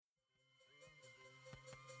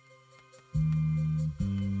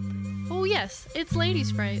yes, it's Ladies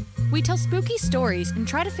Fright. We tell spooky stories and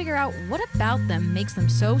try to figure out what about them makes them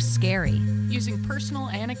so scary. Using personal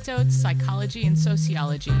anecdotes, psychology, and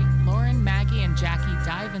sociology, Lauren, Maggie, and Jackie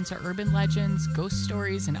dive into urban legends, ghost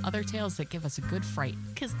stories, and other tales that give us a good fright.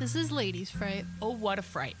 Because this is Ladies Fright. Oh, what a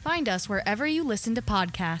fright. Find us wherever you listen to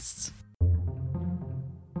podcasts.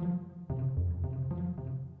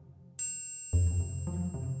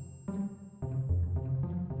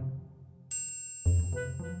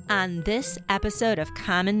 On this episode of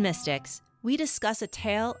Common Mystics, we discuss a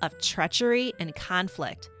tale of treachery and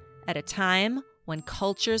conflict at a time when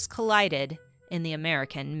cultures collided in the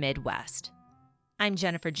American Midwest. I'm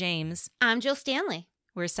Jennifer James. I'm Jill Stanley.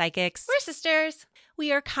 We're psychics. We're sisters.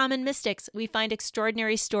 We are Common Mystics. We find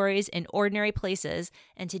extraordinary stories in ordinary places,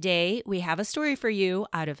 and today we have a story for you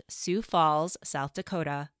out of Sioux Falls, South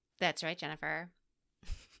Dakota. That's right, Jennifer.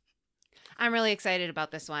 I'm really excited about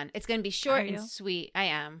this one. It's going to be short and sweet. I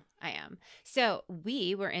am. So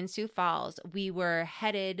we were in Sioux Falls. We were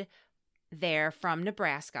headed there from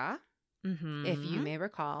Nebraska, if you may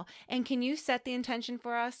recall. And can you set the intention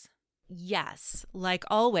for us? Yes. Like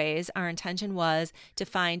always, our intention was to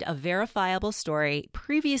find a verifiable story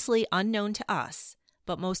previously unknown to us,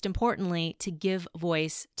 but most importantly, to give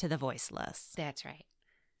voice to the voiceless. That's right.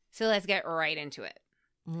 So let's get right into it.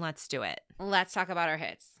 Let's do it. Let's talk about our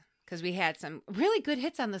hits. Because we had some really good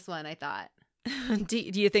hits on this one, I thought. Do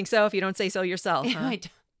you think so? If you don't say so yourself, huh?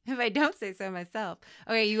 If I don't say so myself.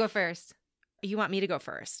 Okay, you go first. You want me to go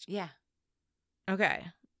first? Yeah. Okay.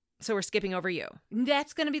 So we're skipping over you.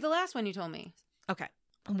 That's going to be the last one you told me. Okay.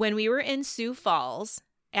 When we were in Sioux Falls,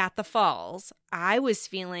 at the falls, I was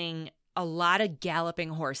feeling a lot of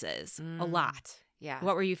galloping horses. A lot. Yeah.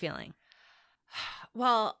 What were you feeling?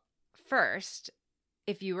 Well, first,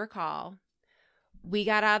 if you recall, we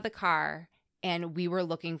got out of the car and we were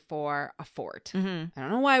looking for a fort. I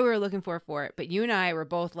don't know why we were looking for a fort, but you and I were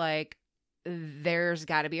both like, there's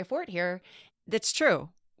got to be a fort here. That's true.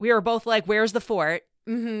 We were both like, where's the fort?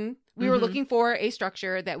 We were looking for a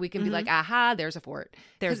structure that we can be like, aha, there's a fort.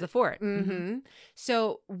 There's the fort.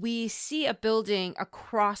 So we see a building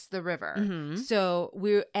across the river.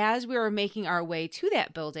 So as we were making our way to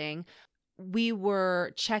that building, we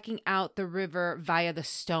were checking out the river via the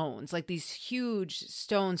stones, like these huge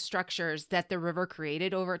stone structures that the river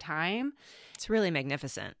created over time. It's really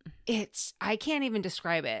magnificent. I can't even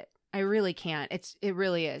describe it. I really can't. It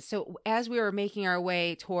really is. So as we were making our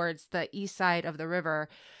way towards the east side of the river,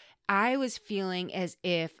 I was feeling as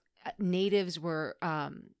if Native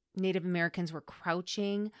Americans were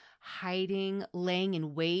crouching, hiding, laying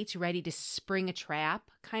in wait, ready to spring a trap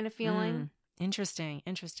kind of feeling. Interesting.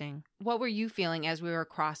 What were you feeling as we were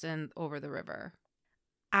crossing over the river?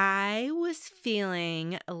 I was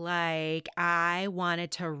feeling like I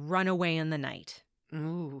wanted to run away in the night.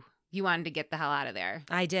 Ooh, you wanted to get the hell out of there.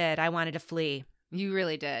 I did. I wanted to flee. You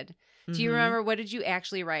really did. Do you remember, what did you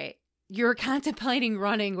actually write? You were contemplating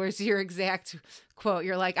running was your exact quote.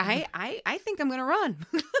 You're like, I think I'm going to run.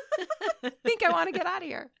 I think I want to get out of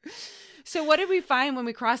here. So what did we find when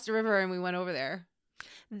we crossed the river and we went over there?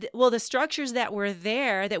 Well, the structures that were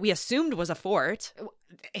there that we assumed was a fort.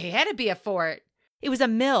 It had to be a fort. It was a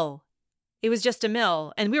mill. It was just a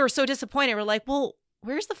mill. And we were so disappointed. We're like, well,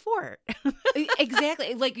 where's the fort?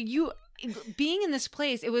 Exactly. Like you being in this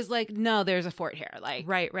place, it was like, no, there's a fort here. Like,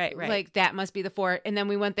 right. Like that must be the fort. And then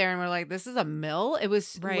we went there and we're like, this is a mill. It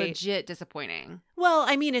was legit disappointing. Well,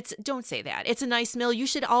 I mean, don't say that. It's a nice mill. You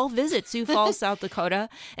should all visit Sioux Falls, South Dakota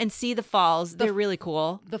and see the falls. They're really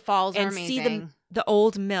cool. The falls are amazing. And see the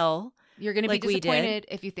old mill. You're going to be disappointed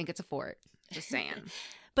if you think it's a fort. Just saying.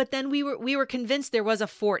 But then we were convinced there was a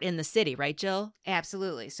fort in the city, right, Jill?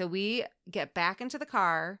 Absolutely. So we get back into the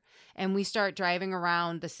car and we start driving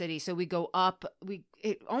around the city. So we go up,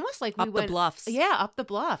 almost like we went up the bluffs. Yeah, up the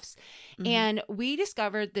bluffs. And we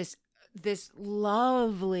discovered this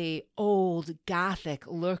lovely old Gothic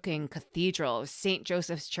looking cathedral. It was St.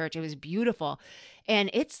 Joseph's Church. It was beautiful. And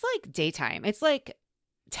it's like daytime. It's like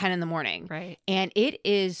 10 in the morning. Right. And it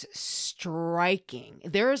is striking.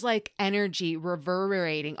 There is like energy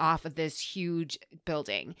reverberating off of this huge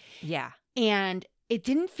building. Yeah. And it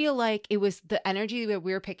didn't feel like it was the energy that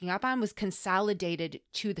we were picking up on was consolidated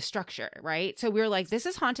to the structure, right? So we were like, this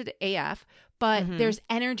is haunted AF, but there's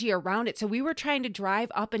energy around it. So we were trying to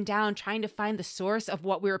drive up and down, trying to find the source of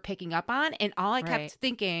what we were picking up on. And all I kept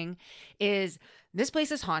thinking is, this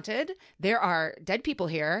place is haunted. There are dead people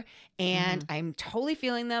here, and I'm totally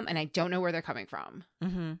feeling them, and I don't know where they're coming from.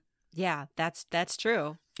 Yeah, that's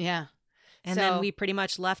true. Yeah. And then we pretty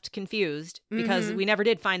much left confused because we never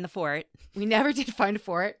did find the fort. We never did find a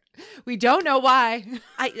fort. We don't know why.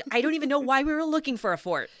 I don't even know why we were looking for a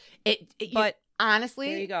fort. But honestly,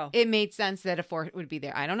 there you go. It made sense that a fort would be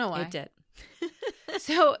there. I don't know why. It did.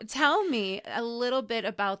 So tell me a little bit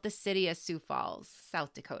about the city of Sioux Falls,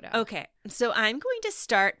 South Dakota. Okay, so I'm going to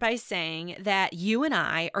start by saying that you and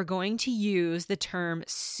I are going to use the term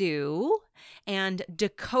Sioux and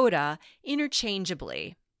Dakota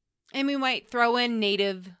interchangeably. And we might throw in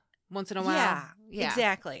native once in a while. Yeah,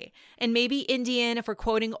 exactly. And maybe Indian if we're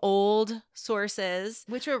quoting old sources.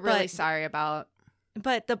 Which we're really sorry about.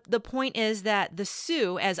 But the point is that the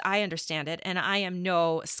Sioux, as I understand it, and I am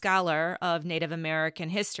no scholar of Native American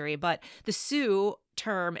history, but the Sioux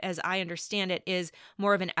term, as I understand it, is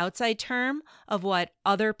more of an outside term of what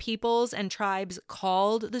other peoples and tribes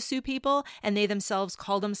called the Sioux people, and they themselves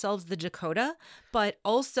call themselves the Dakota. But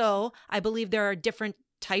also, I believe there are different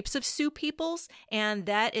types of Sioux peoples, and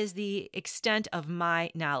that is the extent of my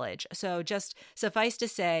knowledge. So just suffice to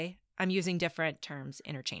say, I'm using different terms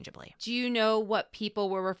interchangeably. Do you know what people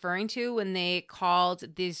were referring to when they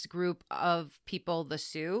called this group of people the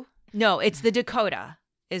Sioux? No, it's the Dakota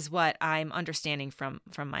is what I'm understanding from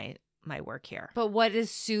my work here. But what does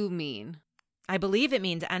Sioux mean? I believe it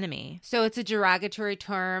means enemy. So it's a derogatory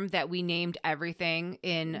term that we named everything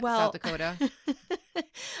in South Dakota?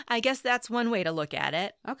 I guess that's one way to look at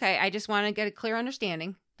it. Okay, I just want to get a clear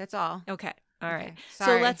understanding. That's all. Okay. All right.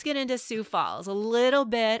 Sorry. So let's get into Sioux Falls, a little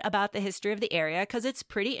bit about the history of the area because it's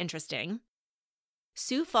pretty interesting.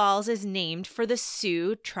 Sioux Falls is named for the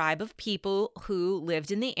Sioux tribe of people who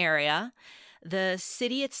lived in the area. The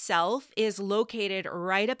city itself is located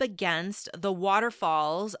right up against the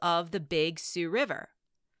waterfalls of the Big Sioux River.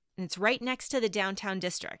 And it's right next to the downtown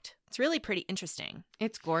district. It's really pretty interesting.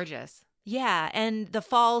 It's gorgeous. Yeah, and the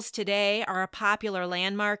falls today are a popular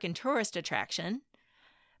landmark and tourist attraction.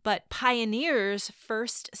 But pioneers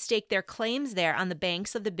first staked their claims there on the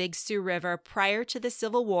banks of the Big Sioux River prior to the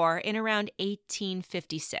Civil War in around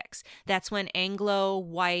 1856. That's when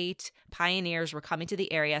Anglo-white pioneers were coming to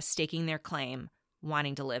the area, staking their claim,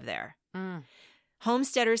 wanting to live there.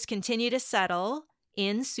 Homesteaders continue to settle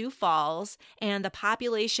in Sioux Falls, and the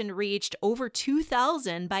population reached over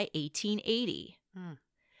 2,000 by 1880.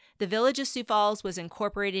 The village of Sioux Falls was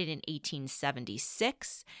incorporated in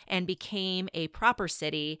 1876 and became a proper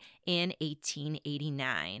city in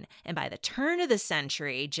 1889. And by the turn of the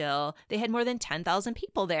century, Jill, they had more than 10,000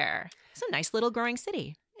 people there. It's a nice little growing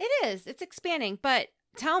city. It is. It's expanding. But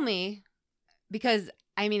tell me, because,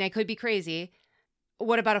 I mean, I could be crazy,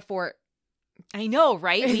 what about a fort? I know,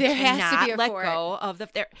 right? We There has to cannot be a let fort. go of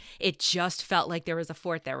the... It just felt like there was a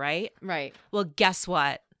fort there, right? Right. Well, guess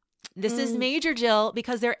what? This is major, Jill,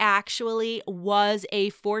 because there actually was a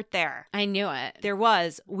fort there. I knew it. There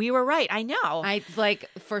was. We were right. I know. I,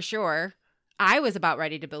 for sure, I was about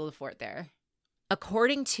ready to build a fort there.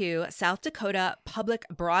 According to South Dakota Public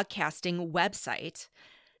Broadcasting website,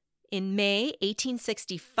 in May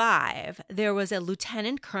 1865, there was a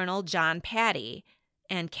Lieutenant Colonel John Patty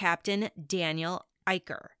and Captain Daniel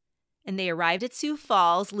Eicher, and they arrived at Sioux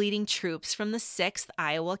Falls leading troops from the 6th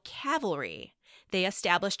Iowa Cavalry. They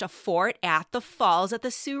established a fort at the falls at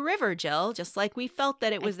the Sioux River, Jill, just like we felt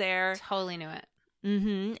that it was there. Totally knew it.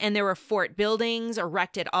 And there were fort buildings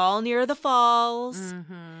erected all near the falls.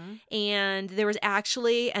 And there was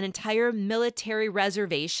actually an entire military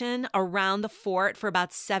reservation around the fort for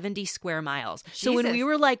about 70 square miles. So when we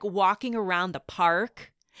were walking around the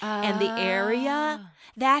park and the area,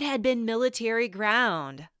 that had been military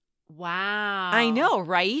ground. Wow. I know,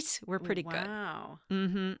 right? We're pretty good. Wow.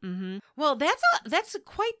 Well, that's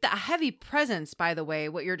quite the heavy presence, by the way,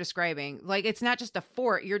 what you're describing. It's not just a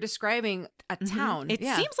fort. You're describing a town. It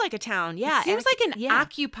seems like a town, yeah. It seems like an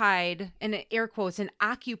occupied, in air quotes, an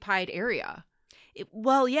occupied area.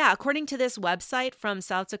 Well, yeah, according to this website from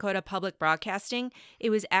South Dakota Public Broadcasting,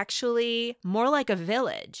 it was actually more like a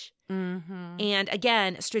village. And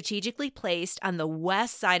again, strategically placed on the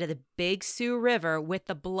west side of the Big Sioux River with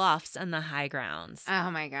the bluffs and the high grounds. Oh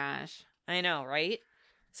my gosh. I know, right?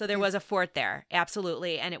 So there was a fort there,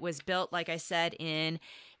 absolutely. And it was built, like I said, in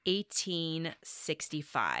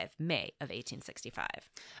 1865, May of 1865.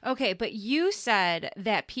 Okay, but you said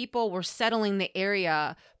that people were settling the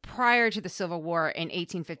area prior to the Civil War in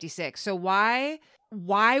 1856. So why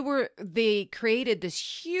were they created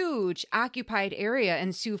this huge occupied area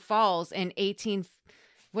in Sioux Falls in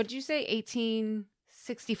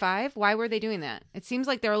 1865? Why were they doing that? It seems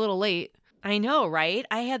like they're a little late. I know, right?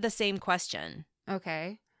 I had the same question.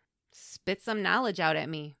 Okay. Spit some knowledge out at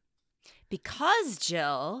me. Because,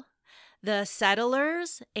 Jill, the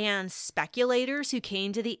settlers and speculators who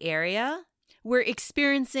came to the area were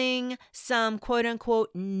experiencing some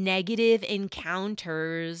quote-unquote negative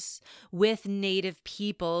encounters with Native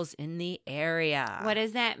peoples in the area. What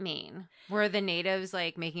does that mean? Were the natives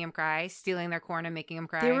like making them cry, stealing their corn and making them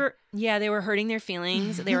cry? They were hurting their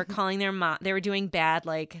feelings. They were calling their mom. They were doing bad,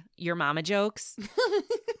 like, your mama jokes.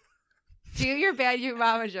 Do your bad, your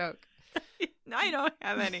mama joke. I don't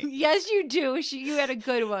have any. Yes, you do. You had a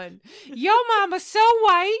good one. Yo, mama's so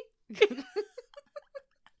white.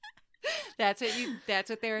 That's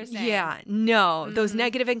what they were saying. Yeah, no, those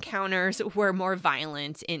negative encounters were more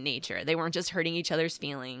violent in nature. They weren't just hurting each other's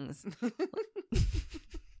feelings.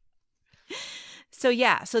 So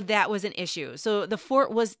that was an issue. So the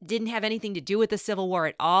fort didn't have anything to do with the Civil War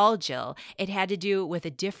at all, Jill. It had to do with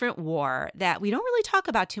a different war that we don't really talk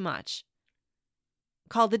about too much,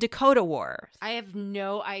 called the Dakota War. I have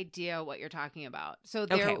no idea what you're talking about. So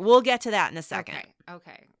okay, we'll get to that in a second.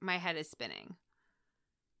 Okay. My head is spinning.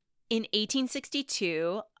 In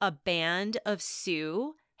 1862, a band of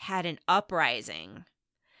Sioux had an uprising,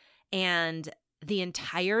 and the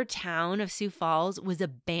entire town of Sioux Falls was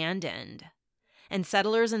abandoned. And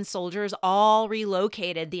settlers and soldiers all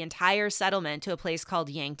relocated the entire settlement to a place called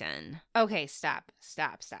Yankton. Okay, stop.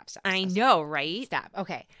 I know, right? Stop.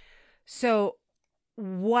 Okay. So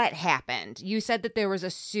what happened? You said that there was a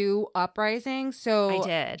Sioux uprising. So I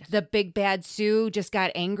did. The big bad Sioux just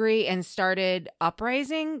got angry and started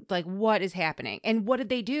uprising? Like, what is happening? And what did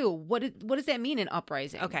they do? What does that mean, an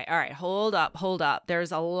uprising? Okay, all right. Hold up.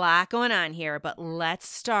 There's a lot going on here, but let's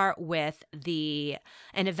start with an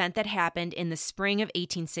event that happened in the spring of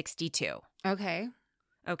 1862.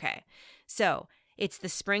 Okay. So it's the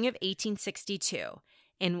spring of 1862.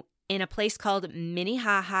 In a place called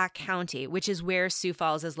Minnehaha County, which is where Sioux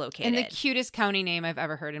Falls is located. And the cutest county name I've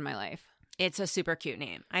ever heard in my life. It's a super cute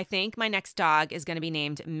name. I think my next dog is going to be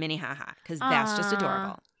named Minnehaha because that's just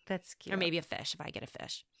adorable. That's cute. Or maybe a fish if I get a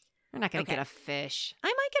fish. You're not going to get a fish. I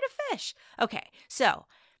might get a fish. Okay, so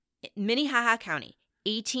Minnehaha County,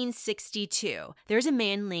 1862. There's a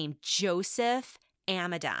man named Joseph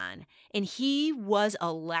Amadon, and he was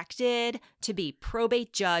elected to be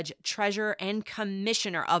probate judge, treasurer, and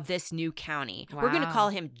commissioner of this new county. Wow. We're going to call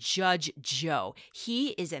him Judge Joe. He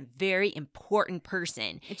is a very important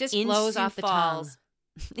person. It just flows off the tongue.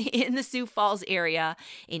 In the Sioux Falls area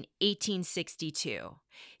in 1862.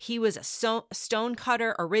 He was a stone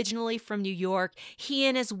cutter originally from New York. He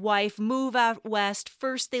and his wife moved out west.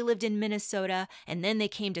 First, they lived in Minnesota, and then they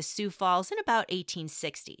came to Sioux Falls in about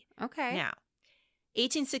 1860. Okay. Now,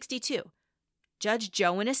 1862, Judge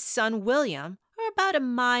Joe and his son William are about a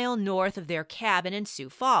mile north of their cabin in Sioux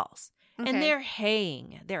Falls. Okay. And they're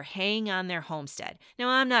haying on their homestead. Now,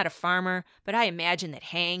 I'm not a farmer, but I imagine that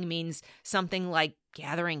haying means something like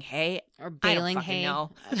gathering hay. Or baling hay.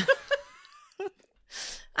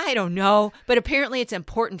 I don't know, but apparently it's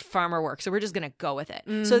important farmer work, so we're just going to go with it.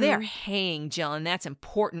 Mm-hmm. So they're haying, Jill, and that's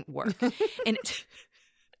important work.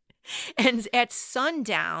 and at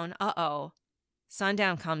sundown,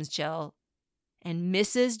 sundown comes, Jill, and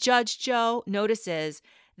Mrs. Judge Joe notices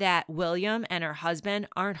that William and her husband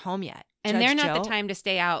aren't home yet. And Judge they're not Joe, the time to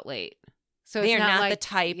stay out late. So they it's are not like, the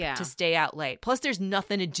type to stay out late. Plus, there's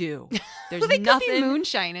nothing to do. There's they nothing. Could be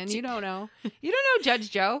moonshining. You don't know. You don't know,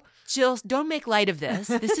 Judge Joe. Jill, don't make light of this.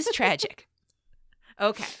 This is tragic.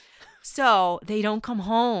 Okay. So they don't come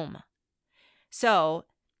home. So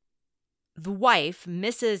the wife,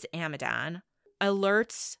 Mrs. Amadon,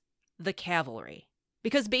 alerts the cavalry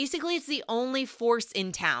because basically it's the only force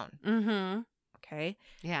in town. Mm-hmm. Okay.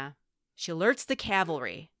 Yeah. She alerts the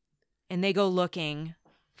cavalry and they go looking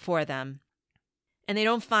for them and they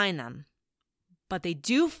don't find them. But they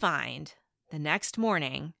do find the next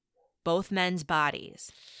morning both men's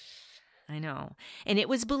bodies. I know. And it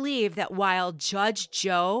was believed that while Judge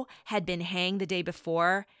Joe had been hanged the day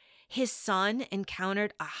before, his son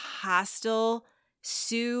encountered a hostile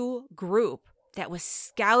Sioux group that was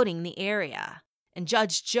scouting the area. And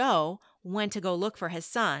Judge Joe went to go look for his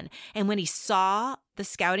son. And when he saw the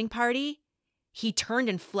scouting party, he turned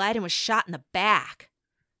and fled and was shot in the back.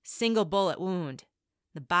 Single bullet wound.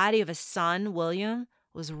 The body of his son, William,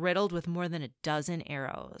 was riddled with more than a dozen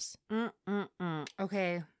arrows.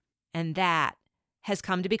 Okay. And that has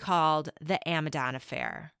come to be called the Amadon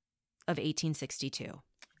Affair of 1862.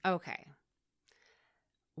 Okay.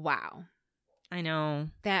 Wow. I know.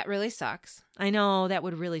 That really sucks. I know. That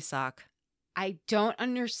would really suck. I don't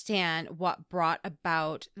understand what brought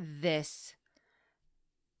about this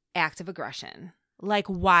act of aggression. Like,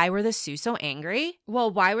 why were the Sioux so angry?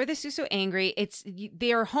 Well, why were the Sioux so angry?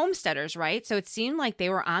 They are homesteaders, right? So it seemed like they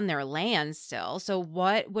were on their land still. So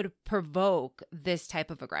what would provoke this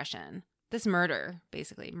type of aggression? This murder,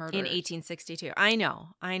 basically. Murder. In 1862. I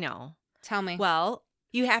know. Tell me. Well,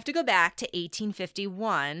 you have to go back to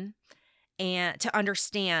 1851 and to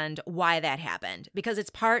understand why that happened, because it's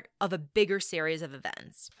part of a bigger series of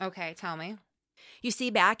events. Okay, tell me. You see,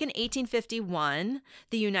 back in 1851,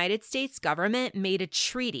 the United States government made a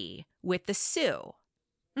treaty with the Sioux.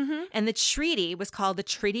 Mm-hmm. And the treaty was called the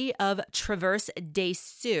Treaty of Traverse des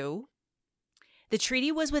Sioux. The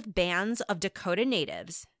treaty was with bands of Dakota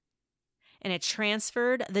natives, and it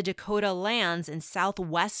transferred the Dakota lands in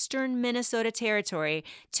southwestern Minnesota Territory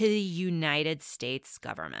to the United States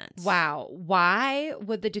government. Wow. Why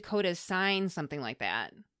would the Dakotas sign something like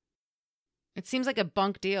that? It seems like a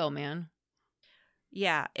bunk deal, man.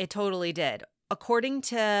 Yeah, it totally did. According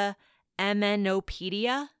to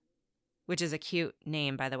MNOpedia, which is a cute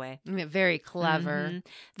name, by the way. I mean, very clever. Mm-hmm.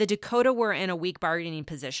 The Dakota were in a weak bargaining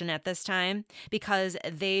position at this time because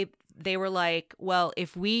they were like, well,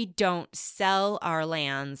 if we don't sell our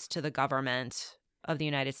lands to the government of the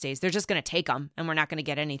United States, they're just going to take them and we're not going to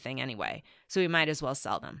get anything anyway. So we might as well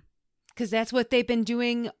sell them. Because that's what they've been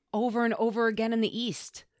doing over and over again in the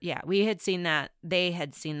East. Yeah, we had seen that. They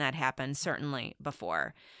had seen that happen certainly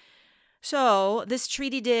before. So this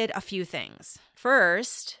treaty did a few things.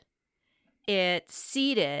 First, it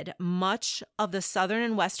ceded much of the southern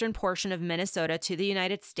and western portion of Minnesota to the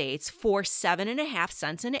United States for 7.5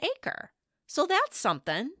 cents an acre. So that's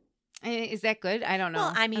something. Is that good? I don't know.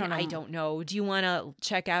 Well, I mean, I don't know. Do you want to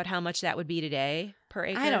check out how much that would be today per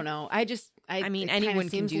acre? I don't know. I mean, anyone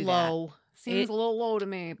can do low. that. Seems a little low to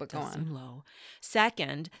me, but go Does seem on. low.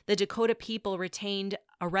 Second, the Dakota people retained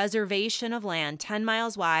a reservation of land 10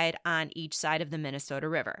 miles wide on each side of the Minnesota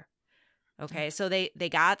River. Okay, so they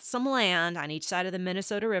got some land on each side of the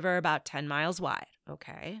Minnesota River about 10 miles wide.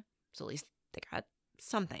 Okay, so at least they got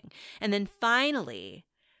something. And then finally,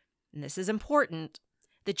 and this is important,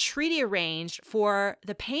 the treaty arranged for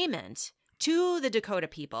the payment to the Dakota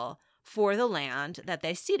people for the land that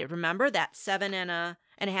they ceded. Remember that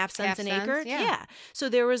 7.5 cents an acre? Yeah. So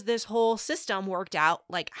there was this whole system worked out,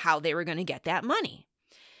 like how they were going to get that money.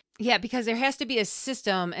 Yeah, because there has to be a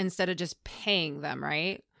system instead of just paying them,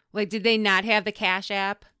 right? Like, did they not have the Cash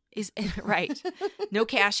App? Right. No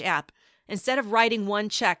Cash App. Instead of writing one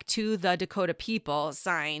check to the Dakota people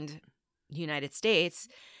signed United States,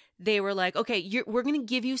 they were like, okay, we're going to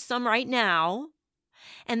give you some right now.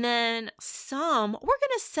 And then some we're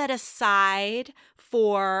going to set aside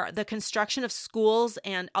for the construction of schools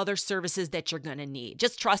and other services that you're going to need.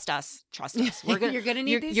 Just trust us. Trust us. You're going to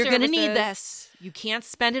need these You're going to need services. this. You can't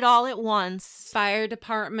spend it all at once. Fire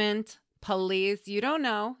department, police. You don't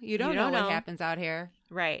know. You don't know what happens out here.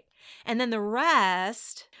 Right. And then the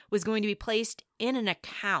rest was going to be placed in an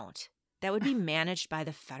account that would be managed by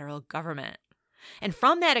the federal government. And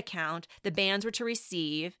from that account, the bands were to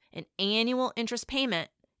receive an annual interest payment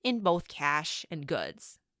in both cash and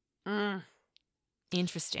goods.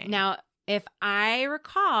 Interesting. Now, if I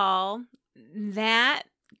recall, that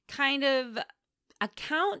kind of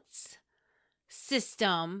accounts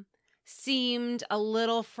system seemed a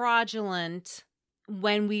little fraudulent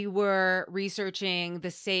when we were researching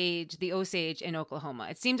the Osage in Oklahoma.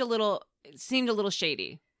 It seemed a little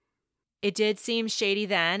shady. It did seem shady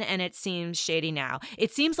then, and it seems shady now.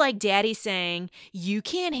 It seems like Daddy's saying, you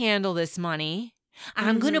can't handle this money.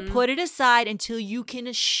 I'm going to put it aside until you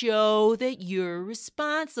can show that you're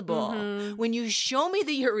responsible. When you show me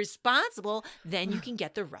that you're responsible, then you can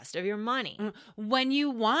get the rest of your money. When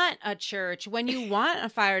you want a church, when you want a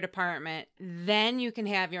fire department, then you can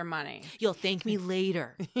have your money. You'll thank me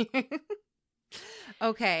later.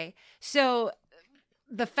 Okay. So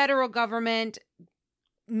the federal government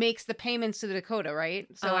makes the payments to the Dakota, right?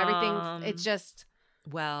 So everything's, it's just,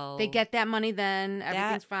 well, they get that money then,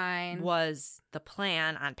 everything's fine. Was the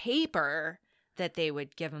plan on paper that they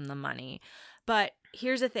would give them the money. But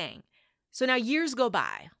here's the thing. So now years go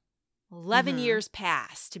by. 11 years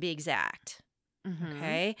pass, to be exact.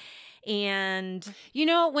 Okay? And you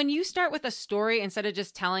know, when you start with a story, instead of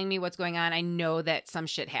just telling me what's going on, I know that some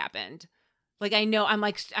shit happened. Like, I know,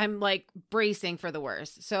 I'm like bracing for the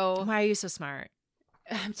worst. So why are you so smart?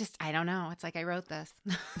 I don't know. It's like I wrote this.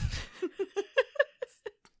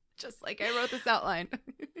 Just like I wrote this outline.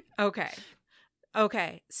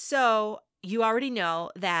 Okay. So you already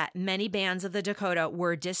know that many bands of the Dakota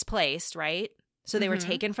were displaced, right? So they were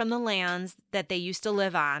taken from the lands that they used to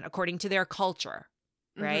live on according to their culture,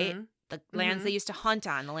 right? The lands they used to hunt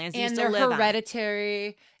on, the lands they used to live on. And they're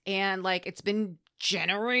hereditary, and like it's been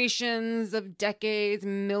generations of decades,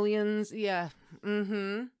 millions. Yeah.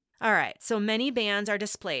 All right. So many bands are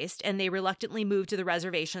displaced, and they reluctantly move to the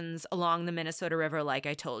reservations along the Minnesota River, like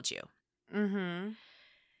I told you.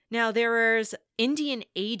 Now, there was Indian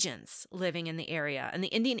agents living in the area, and the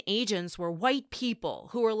Indian agents were white people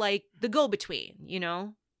who were like the go-between, you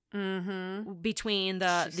know, between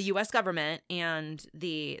the U.S. government and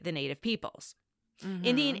the native peoples.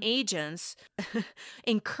 Indian agents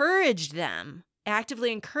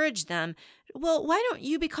actively encouraged them, well, why don't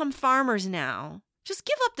you become farmers now? Just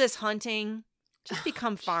give up this hunting. Just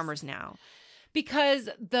become farmers now. Because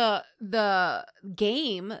the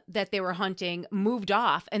game that they were hunting moved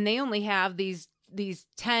off, and they only have these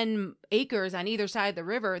 10 acres on either side of the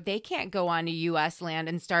river. They can't go onto U.S. land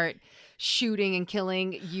and start shooting and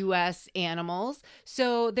killing U.S. animals.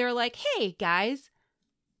 So they're like, hey, guys,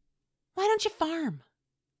 why don't you farm?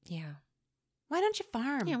 Yeah. Why don't you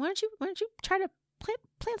farm? Yeah, why don't you try to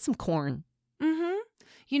plant some corn?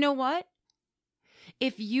 You know what?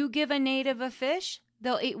 If you give a native a fish,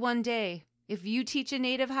 they'll eat one day. If you teach a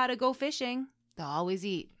native how to go fishing, they'll always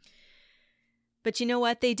eat. But you know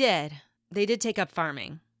what? They did. They did take up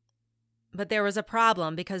farming. But there was a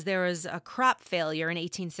problem because there was a crop failure in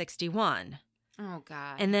 1861. Oh,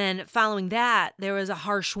 God. And then following that, there was a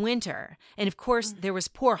harsh winter. And of course, there was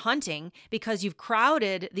poor hunting because you've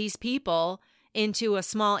crowded these people into a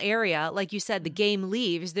small area. Like you said, the game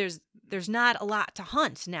leaves. There's not a lot to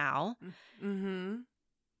hunt now.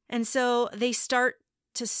 And so they start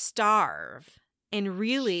to starve and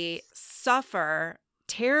really suffer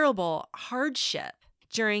terrible hardship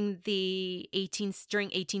during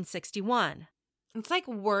 1861. It's like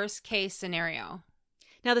worst case scenario.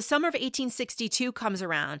 Now, the summer of 1862 comes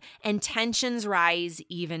around and tensions rise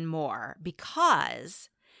even more because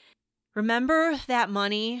remember that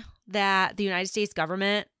money that the United States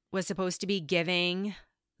government was supposed to be giving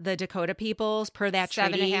the Dakota peoples per that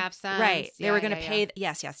treaty? 7.5 cents. Right. They were going to pay.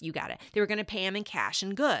 Yeah. Yes, you got it. They were going to pay them in cash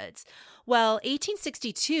and goods. Well,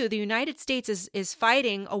 1862, the United States is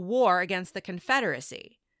fighting a war against the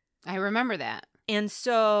Confederacy. I remember that. And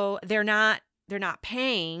so they're not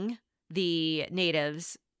paying the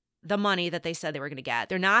natives the money that they said they were going to get.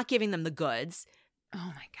 They're not giving them the goods.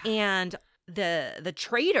 Oh my God. And the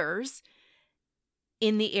traders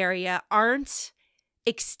in the area aren't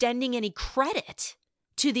extending any credit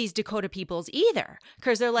to these Dakota peoples either,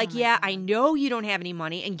 because they're like, yeah, I know you don't have any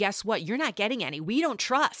money, and guess what? You're not getting any. We don't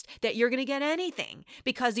trust that you're going to get anything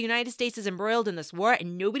because the United States is embroiled in this war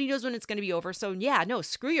and nobody knows when it's going to be over. So yeah, no,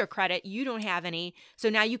 screw your credit. You don't have any. So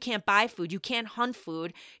now you can't buy food. You can't hunt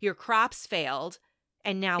food. Your crops failed.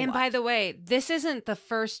 And now And what? by the way, this isn't the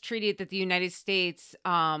first treaty that the United States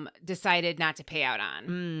decided not to pay out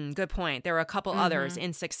on. Good point. There were a couple others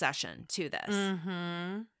in succession to this.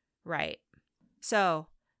 Right. So,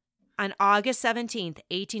 on August 17th,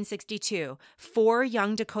 1862, 4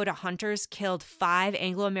 young Dakota hunters killed 5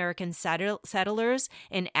 Anglo-American settlers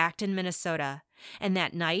in Acton, Minnesota. And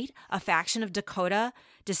that night, a faction of Dakota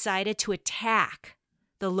decided to attack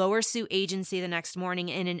the Lower Sioux Agency the next morning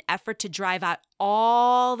in an effort to drive out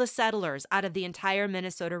all the settlers out of the entire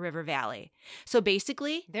Minnesota River Valley. So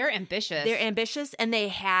basically, They're ambitious. and they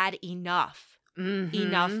had enough.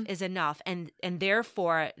 Enough is enough. And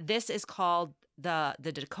therefore, this is called the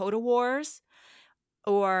Dakota Wars,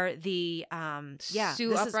 or the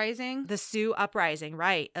Sioux Uprising. The Sioux Uprising,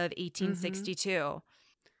 right, of 1862.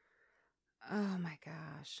 Oh my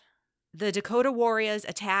gosh. The Dakota warriors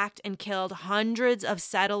attacked and killed hundreds of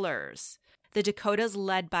settlers. The Dakotas,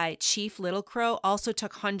 led by Chief Little Crow, also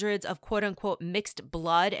took hundreds of quote-unquote mixed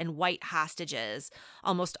blood and white hostages,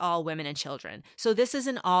 almost all women and children. So this is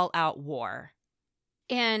an all-out war.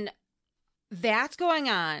 And that's going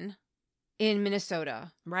on in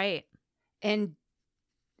Minnesota. Right. And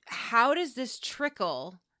how does this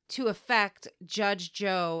trickle to affect Judge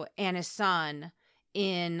Joe and his son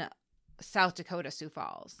in South Dakota, Sioux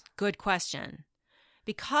Falls? Good question.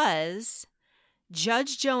 Because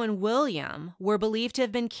Judge Joe and William were believed to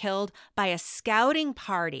have been killed by a scouting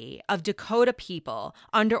party of Dakota people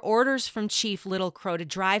under orders from Chief Little Crow to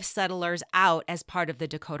drive settlers out as part of the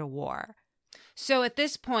Dakota War. So at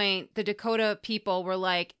this point, the Dakota people were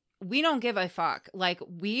like, we don't give a fuck. Like,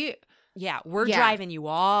 we're driving you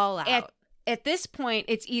all out. At this point,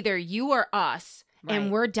 it's either you or us,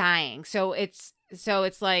 and we're dying. So it's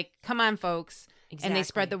like, come on, folks. Exactly. And they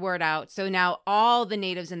spread the word out. So now all the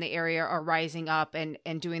natives in the area are rising up and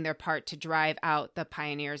doing their part to drive out the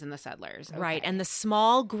pioneers and the settlers. Okay. Right. And the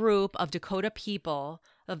small group of Dakota people,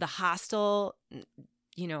 of the hostile,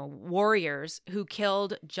 warriors who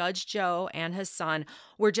killed Judge Joe and his son,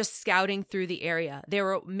 were just scouting through the area. They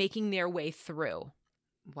were making their way through.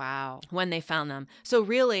 Wow. When they found them. So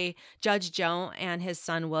really, Judge Joe and his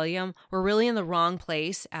son William were really in the wrong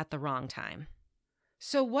place at the wrong time.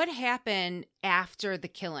 So what happened after the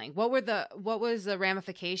killing? What was the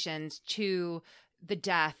ramifications to the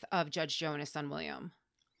death of Judge Joe and his son William?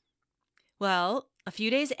 Well, a few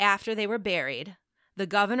days after they were buried, the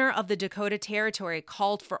governor of the Dakota Territory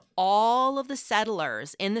called for all of the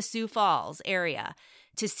settlers in the Sioux Falls area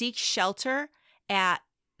to seek shelter at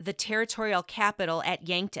the territorial capital at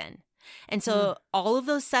Yankton. And so all of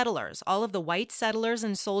those settlers, all of the white settlers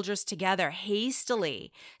and soldiers together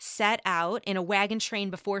hastily set out in a wagon train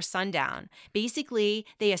before sundown. Basically,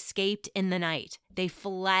 they escaped in the night. They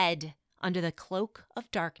fled under the cloak of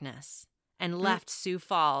darkness and left Sioux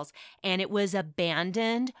Falls, and it was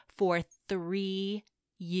abandoned for 3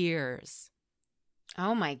 years.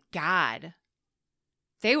 Oh my God.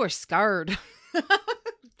 They were scarred.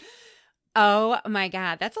 Oh my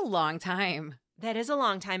God. That's a long time. That is a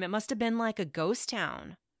long time. It must have been like a ghost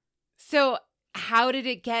town. So how did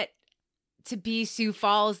it get to be Sioux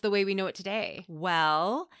Falls the way we know it today?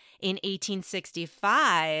 Well, in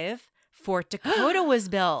 1865, Fort Dakota was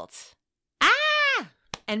built.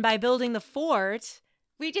 And by building the fort,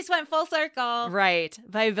 we just went full circle. Right.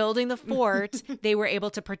 By building the fort, they were able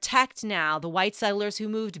to protect now the white settlers who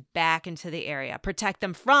moved back into the area, protect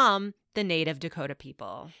them from the native Dakota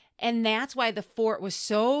people. And that's why the fort was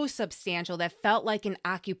so substantial that felt like an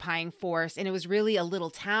occupying force, and it was really a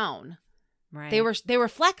little town. Right. They were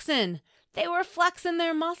flexing. They were flexing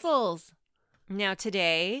their muscles. Now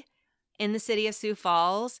today, in the city of Sioux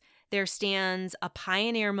Falls, there stands a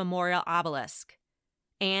Pioneer Memorial Obelisk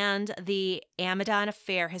and the Amadon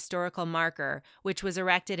Fair historical marker, which was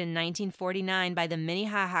erected in 1949 by the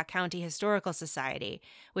Minnehaha County Historical Society,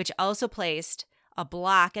 which also placed a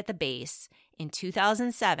block at the base in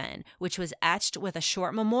 2007, which was etched with a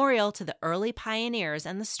short memorial to the early pioneers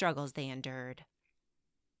and the struggles they endured.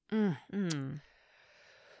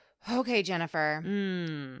 Okay, Jennifer.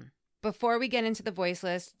 Before we get into the voice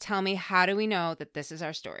list, tell me, how do we know that this is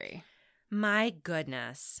our story? My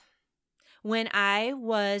goodness. When I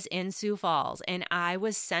was in Sioux Falls and I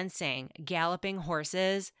was sensing galloping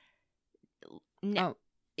horses,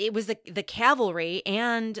 it was the cavalry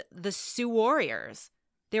and the Sioux warriors.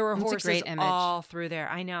 There were horses all through there.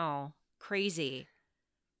 I know. Crazy.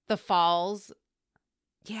 The falls.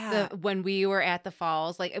 Yeah. When we were at the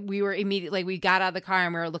falls, like we were immediately, like we got out of the car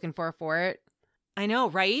and we were looking for a fort. I know,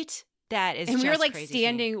 right? That is, and just we were like crazy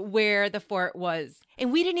standing where the fort was.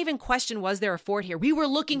 And we didn't even question, was there a fort here? We were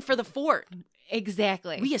looking for the fort.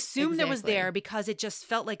 Exactly. We assumed there was there because it just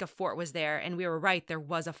felt like a fort was there. And we were right. There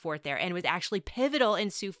was a fort there. And it was actually pivotal in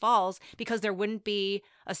Sioux Falls because there wouldn't be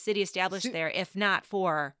a city established there if not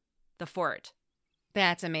for the fort.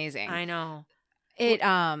 That's amazing. I know.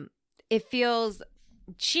 It feels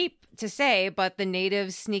cheap to say, but the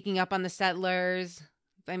natives sneaking up on the settlers,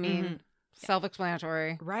 I mean,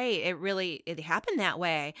 self-explanatory. Right. It happened that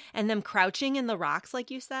way. And them crouching in the rocks, like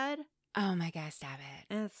you said. Oh my gosh, stop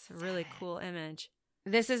it. It's a really cool image.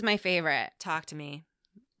 This is my favorite. Talk to me.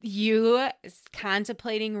 You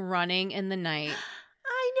contemplating running in the night.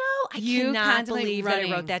 I know. I cannot believe that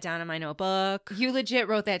I wrote that down in my notebook. You legit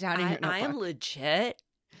wrote that down in your notebook. I am legit.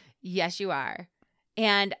 Yes, you are.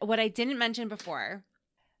 And what I didn't mention before,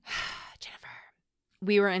 Jennifer,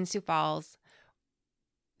 we were in Sioux Falls.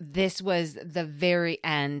 This was the very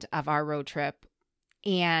end of our road trip.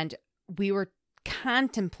 And we were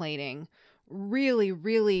contemplating, really,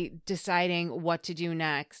 really deciding what to do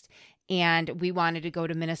next. And we wanted to go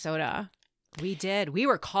to Minnesota. We did. We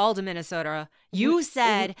were called to Minnesota. You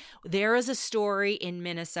said there is a story in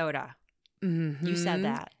Minnesota. You said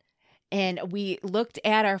that. And we looked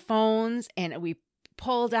at our phones and we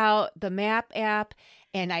pulled out the map app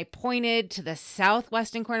and I pointed to the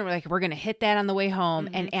southwestern corner. We're like, we're going to hit that on the way home.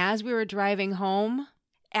 And as we were driving home,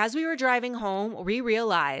 we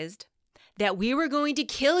realized that we were going to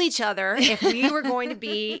kill each other if we were going to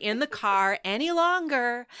be in the car any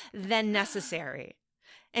longer than necessary.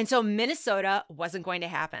 And so Minnesota wasn't going to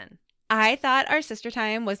happen. I thought our sister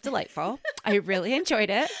time was delightful. I really enjoyed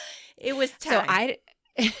it. It was time.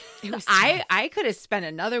 So I could have spent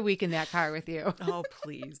another week in that car with you. Oh,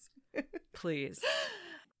 please. Please.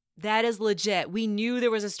 That is legit. We knew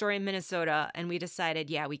there was a story in Minnesota and we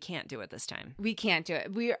decided, we can't do it this time. We can't do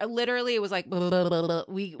it. We literally, it was like, blah, blah, blah, blah.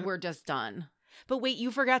 We were just done. But wait,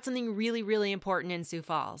 you forgot something really, really important in Sioux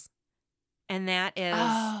Falls. And that is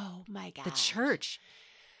the church.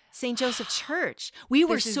 St. Joseph Church. We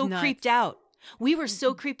were so creeped out.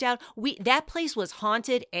 That place was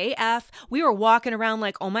haunted AF. We were walking around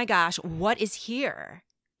like, oh my gosh, what is here?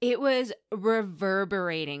 It was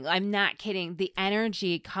reverberating. I'm not kidding. The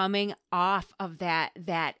energy coming off of that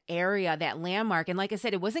area, that landmark. And like I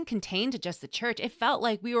said, it wasn't contained to just the church. It felt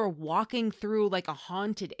like we were walking through like a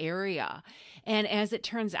haunted area. And as it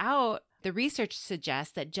turns out, the research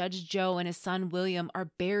suggests that Judge Joe and his son William are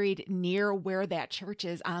buried near where that church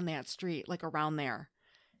is on that street, like around there.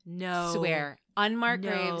 No. Swear. Unmarked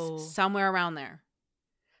graves somewhere around there.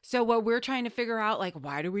 So what we're trying to figure out, like,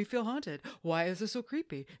 why do we feel haunted? Why is this so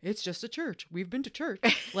creepy? It's just a church. We've been to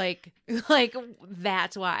church. like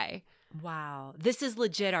that's why. Wow. This is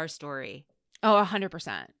legit our story. Oh,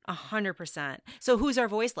 100%. 100%. So who's our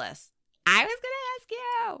voiceless? I was going to ask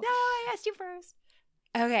you. No, I asked you first.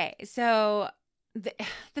 Okay, so the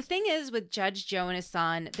thing is with Judge Joe and his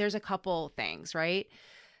son, there's a couple things, right?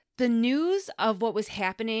 The news of what was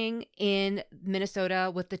happening in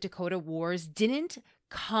Minnesota with the Dakota Wars didn't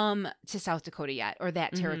come to South Dakota yet, or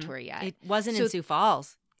that territory yet. It wasn't in Sioux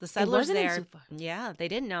Falls. The settlers there, yeah, they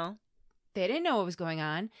didn't know. They didn't know what was going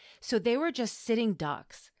on. So they were just sitting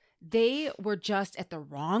ducks. They were just at the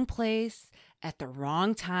wrong place at the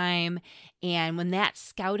wrong time. And when that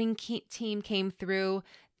scouting team came through,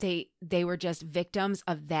 they were just victims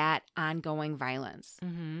of that ongoing violence.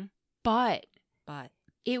 Mm-hmm. But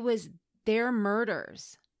it was their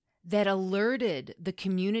murders that alerted the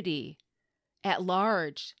community at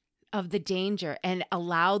large of the danger and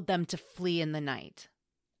allowed them to flee in the night.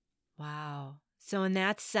 Wow. So in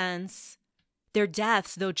that sense, their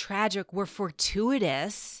deaths, though tragic, were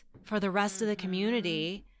fortuitous for the rest of the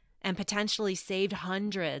community and potentially saved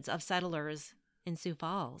hundreds of settlers in Sioux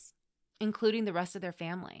Falls, including the rest of their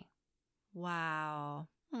family. Wow.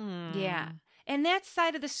 Yeah. And that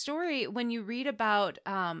side of the story, when you read about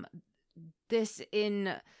this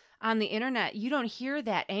on the internet, you don't hear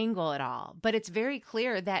that angle at all. But it's very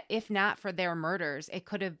clear that if not for their murders, it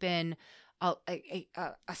could have been a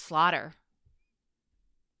slaughter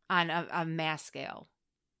on a mass scale.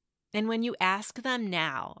 And when you ask them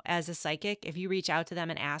now, as a psychic, if you reach out to them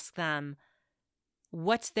and ask them,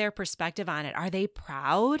 what's their perspective on it? Are they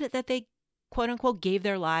proud that they, quote unquote, gave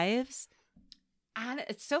their lives? And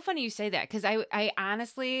it's so funny you say that, because I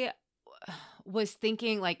honestly was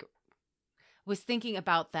thinking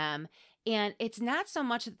about them, and it's not so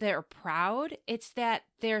much that they're proud, it's that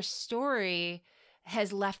their story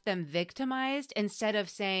has left them victimized instead of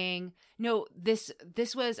saying, no, this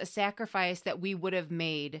was a sacrifice that we would have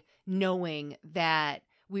made knowing that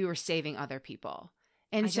we were saving other people.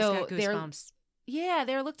 And so they're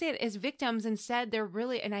looked at as victims. Instead, they're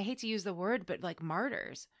really, and I hate to use the word, but like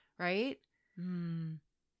martyrs, right?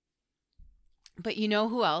 But you know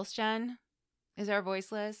who else, Jen, is our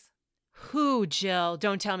voiceless? Who, Jill?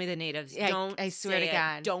 Don't tell me the natives. I swear to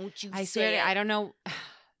God. Don't you I say swear it. I don't know.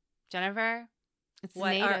 Jennifer? It's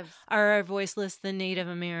what, the natives. Are our voiceless the Native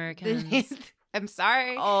Americans? I'm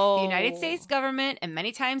sorry. Oh. The United States government, and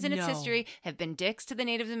many times in its history, have been dicks to the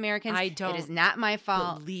Native Americans. It is not my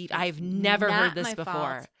fault. I've never heard this before.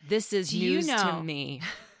 Fault. This is news to me.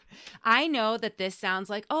 I know that this sounds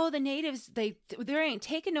like, oh, the natives, they ain't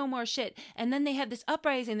taking no more shit. And then they have this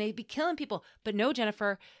uprising, they be killing people. But no,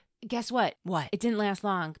 Jennifer, guess what? What? It didn't last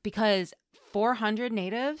long, because 400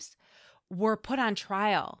 natives were put on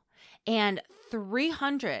trial, and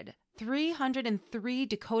 303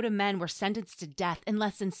 Dakota men were sentenced to death in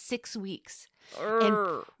less than 6 weeks.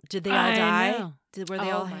 And did they all die? Were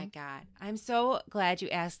they all? Oh my God. I'm so glad you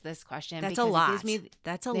asked this question. That's a lot.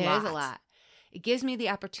 That is a lot. It gives me the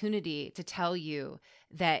opportunity to tell you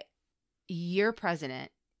that your president,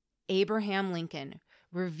 Abraham Lincoln,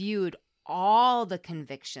 reviewed all the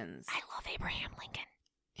convictions. I love Abraham Lincoln.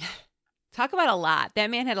 Talk about a lot. That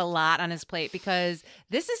man had a lot on his plate, because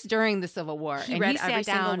this is during the Civil War. He read every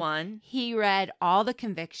single one. He read all the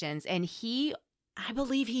convictions, and I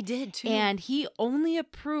believe he did too. And he only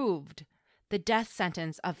approved the death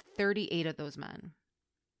sentence of 38 of those men.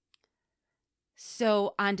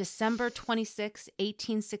 So on December 26,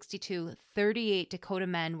 1862, 38 Dakota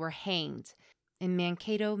men were hanged in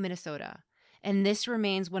Mankato, Minnesota. And this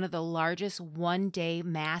remains one of the largest one-day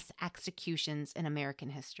mass executions in American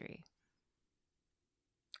history.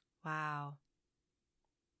 Wow.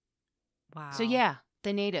 So yeah,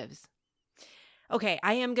 the natives. Okay,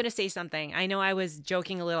 I am going to say something. I know I was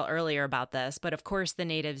joking a little earlier about this, but of course the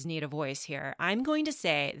natives need a voice here. I'm going to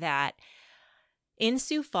say that in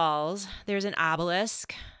Sioux Falls, there's an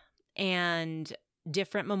obelisk and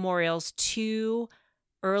different memorials to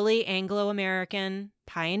early Anglo-American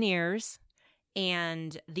pioneers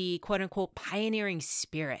and the quote-unquote pioneering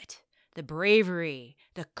spirit, the bravery,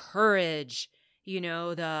 the courage,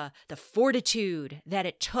 the fortitude that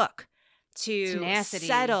it took to tenacity.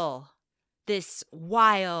 settle this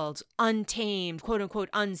wild, untamed, quote unquote,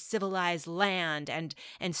 uncivilized land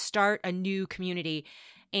and start a new community.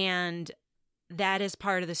 And that is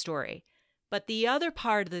part of the story. But the other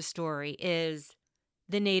part of the story is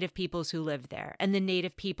the native peoples who lived there and the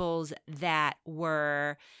native peoples that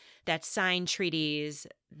signed treaties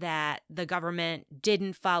that the government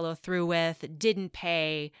didn't follow through with, didn't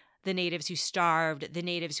pay, the natives who starved, the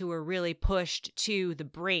natives who were really pushed to the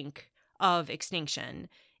brink of extinction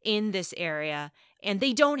in this area. And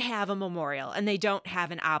they don't have a memorial and they don't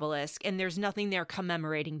have an obelisk and there's nothing there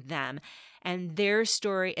commemorating them. And their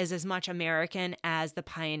story is as much American as the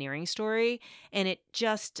pioneering story. And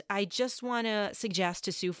I just want to suggest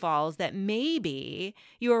to Sioux Falls that maybe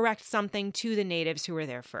you erect something to the natives who were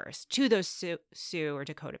there first, to those Sioux or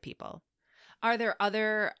Dakota people. Are there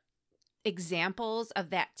other examples of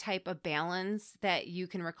that type of balance that you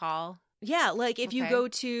can recall? Yeah, like if you go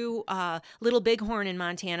to Little Bighorn in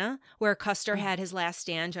Montana, where Custer had his last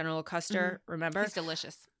stand, General Custer, remember? He's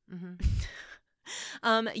delicious.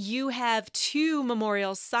 Mm-hmm. You have two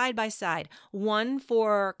memorials side by side, one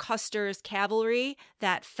for Custer's cavalry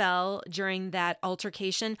that fell during that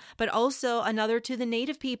altercation, but also another to the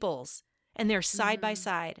native peoples. And they're side by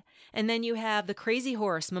side. And then you have the Crazy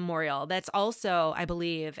Horse Memorial. That's also, I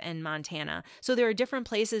believe, in Montana. So there are different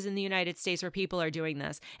places in the United States where people are doing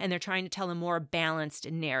this, and they're trying to tell a more balanced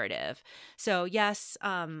narrative. So yes,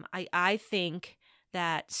 I think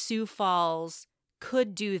that Sioux Falls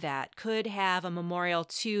could do that, could have a memorial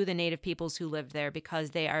to the native peoples who lived there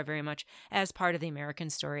because they are very much as part of the American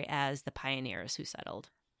story as the pioneers who settled.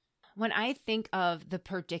 When I think of the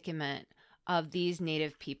predicament of these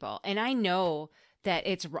native people, and I know that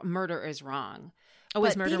murder is wrong. Oh,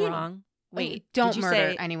 is murder wrong? Wait, don't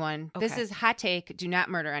murder anyone. Okay. This is hot take. Do not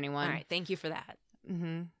murder anyone. All right, thank you for that.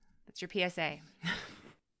 Mm-hmm. That's your PSA.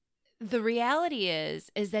 The reality is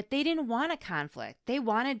that they didn't want a conflict. They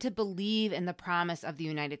wanted to believe in the promise of the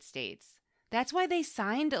United States. That's why they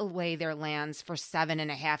signed away their lands for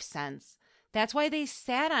 7.5 cents. That's why they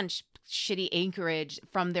sat on shitty acreage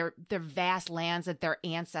from their vast lands that their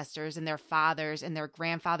ancestors and their fathers and their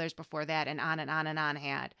grandfathers before that and on and on and on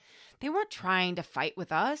had. They weren't trying to fight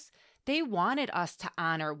with us. They wanted us to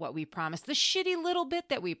honor what we promised, the shitty little bit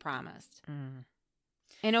that we promised. Mm.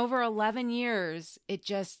 And over 11 years, it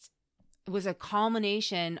was a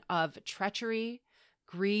culmination of treachery,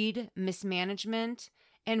 greed, mismanagement,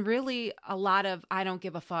 and really a lot of I don't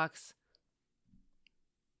give a fucks.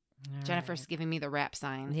 All Jennifer's giving me the rap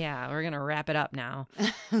sign. Yeah, we're going to wrap it up now.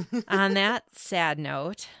 On that sad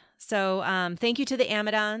note. So thank you to the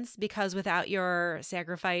Amazons, because without your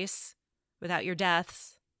sacrifice, without your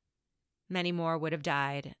deaths, many more would have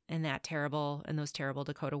died in those terrible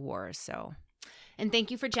Dakota wars. So, and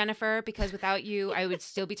thank you for Jennifer, because without you, I would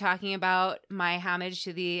still be talking about my homage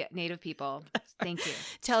to the Native people. Thank you.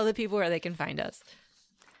 Tell the people where they can find us.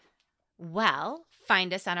 Well,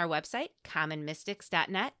 find us on our website,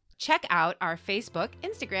 commonmystics.net. Check out our Facebook,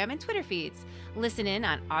 Instagram, and Twitter feeds. Listen in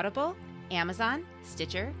on Audible, Amazon,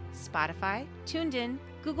 Stitcher, Spotify, TuneIn,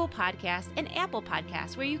 Google Podcasts, and Apple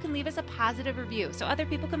Podcasts, where you can leave us a positive review so other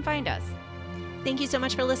people can find us. Thank you so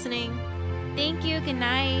much for listening. Thank you. Good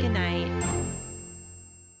night. Good night.